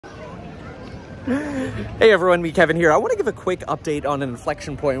Hey everyone, me Kevin here. I want to give a quick update on an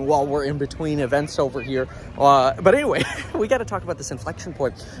inflection point while we're in between events over here. But anyway, we got to talk about this inflection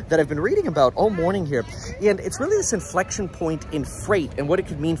point that I've been reading about all morning here. And it's really this inflection point in freight and what it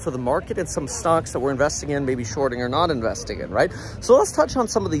could mean for the market and some stocks that we're investing in, maybe shorting or not investing in, right? So let's touch on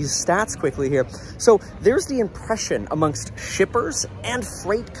some of these stats quickly here. So there's the impression amongst shippers and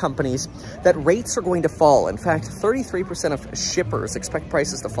freight companies that rates are going to fall. In fact, 33% of shippers expect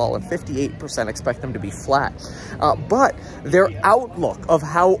prices to fall and 58% expect them to be flat. But their outlook of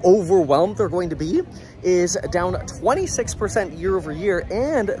how overwhelmed they're going to be is down 26% year over year,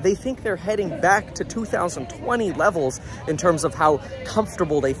 and they think they're heading back to 2020 levels in terms of how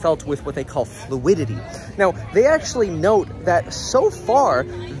comfortable they felt with what they call fluidity. Now, they actually note that so far,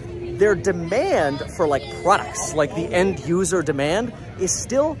 their demand for like products, like the end user demand, is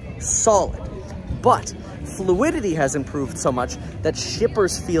still solid, but fluidity has improved so much that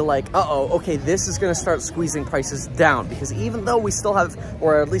shippers feel like, okay, this is going to start squeezing prices down, because even though we still have,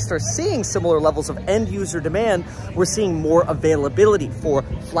 or at least are seeing similar levels of end user demand, we're seeing more availability for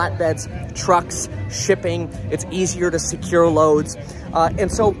flatbeds, trucks, shipping. It's easier to secure loads.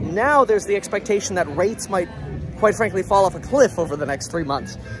 And so now there's the expectation that rates might, quite frankly, fall off a cliff over the next 3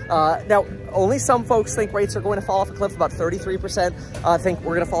 months. Now, only some folks think rates are going to fall off a cliff. About 33% think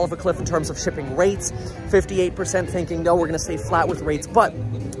we're going to fall off a cliff in terms of shipping rates. 58% thinking, no, we're going to stay flat with rates. But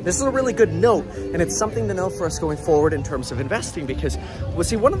this is a really good note, and it's something to know for us going forward in terms of investing, because, well,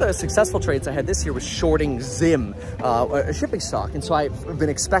 see, one of the successful trades I had this year was shorting Zim, a shipping stock. And so I've been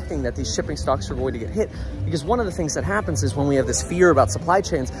expecting that these shipping stocks are going to get hit, because one of the things that happens is when we have this fear about supply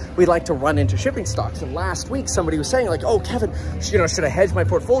chains, we like to run into shipping stocks. And last week, somebody was saying like, oh, Kevin, should I hedge my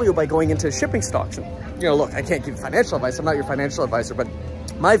portfolio by going into shipping stocks? And, look, I can't give financial advice. I'm not your financial advisor, but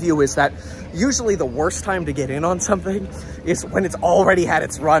my view is that usually the worst time to get in on something is when it's already had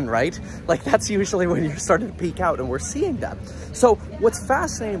its run, right? Like, that's usually when you're starting to peak out, and we're seeing that. So what's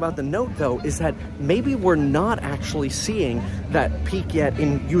fascinating about the note, though, is that maybe we're not actually seeing that peak yet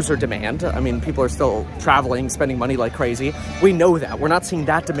in user demand. I mean, people are still traveling, spending money like crazy. We know that. We're not seeing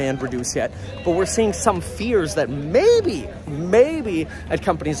that demand reduce yet, but we're seeing some fears that maybe at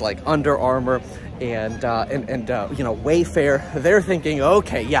companies like Under Armour and Wayfair, they're thinking,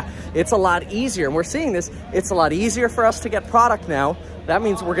 okay, yeah, it's a lot easier. And we're seeing this. It's a lot easier for us to get product now. That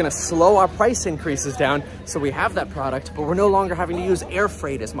means we're going to slow our price increases down so we have that product, but we're no longer having to use air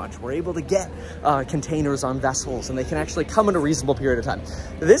freight as much. We're able to get containers on vessels, and they can actually come in a reasonable period of time.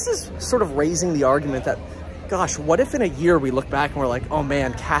 This is sort of raising the argument that, gosh, what if in a year we look back and we're like, oh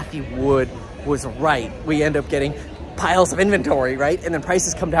man, Kathy Wood was right. We end up getting piles of inventory, right? And then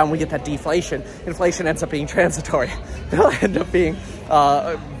prices come down, we get that deflation. Inflation ends up being transitory. It'll end up being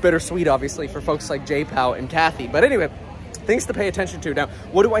bittersweet, obviously, for folks like J-Pow and Kathy. But anyway, things to pay attention to. Now,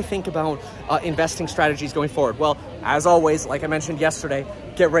 what do I think about investing strategies going forward? Well, as always, like I mentioned yesterday,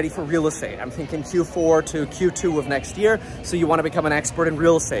 get ready for real estate. I'm thinking Q4 to Q2 of next year. So you want to become an expert in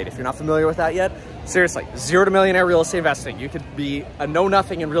real estate. If you're not familiar with that yet, seriously, zero to millionaire real estate investing. You could be a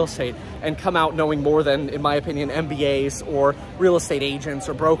know-nothing in real estate and come out knowing more than, in my opinion, MBAs or real estate agents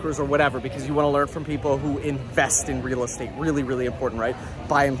or brokers or whatever, because you want to learn from people who invest in real estate. Really, really important, right?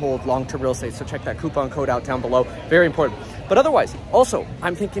 Buy and hold long-term real estate. So check that coupon code out down below. Very important. But otherwise, also,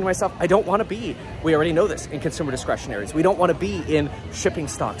 I'm thinking to myself, I don't want to be, we already know this, in consumer discretionaries. We don't want to be in shipping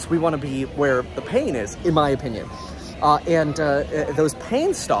stocks. We want to be where the pain is, in my opinion. Those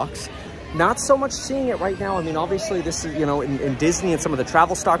pain stocks, not so much seeing it right now. I mean, obviously this is, in Disney and some of the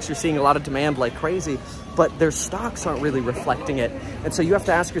travel stocks, you're seeing a lot of demand like crazy, but their stocks aren't really reflecting it. And so you have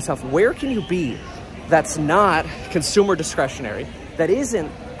to ask yourself, where can you be that's not consumer discretionary, that isn't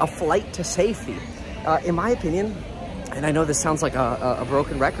a flight to safety? In my opinion, and I know this sounds like a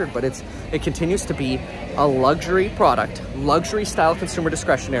broken record, but it continues to be a luxury product, luxury style consumer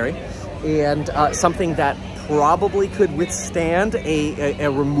discretionary, and something that probably could withstand a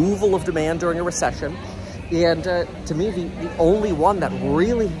removal of demand during a recession. And to me, the only one that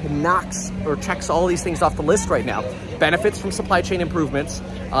really knocks or checks all these things off the list right now: benefits from supply chain improvements,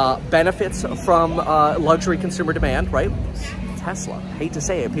 benefits from luxury consumer demand, right? Tesla. Hate to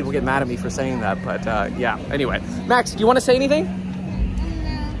say it. People get mad at me for saying that, but yeah. Anyway, Max, do you want to say anything?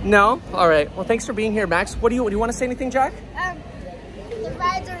 No? All right. Well, thanks for being here, Max. Do you want to say anything, Jack? The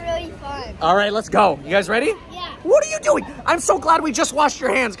rides are really fun. All right, let's go. You guys ready? Yeah. What are you doing? I'm so glad we just washed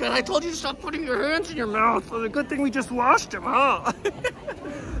your hands, because I told you to stop putting your hands in your mouth. Well, a good thing we just washed them, huh?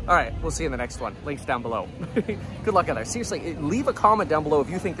 All right, we'll see you in the next one. Links down below. Good luck out there. Seriously, leave a comment down below if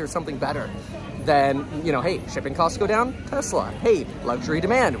you think there's something better than, hey, shipping costs go down, Tesla. Hey, luxury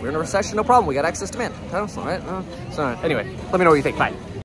demand. We're in a recession, no problem. We got excess demand. Tesla, right? So anyway, let me know what you think. Bye.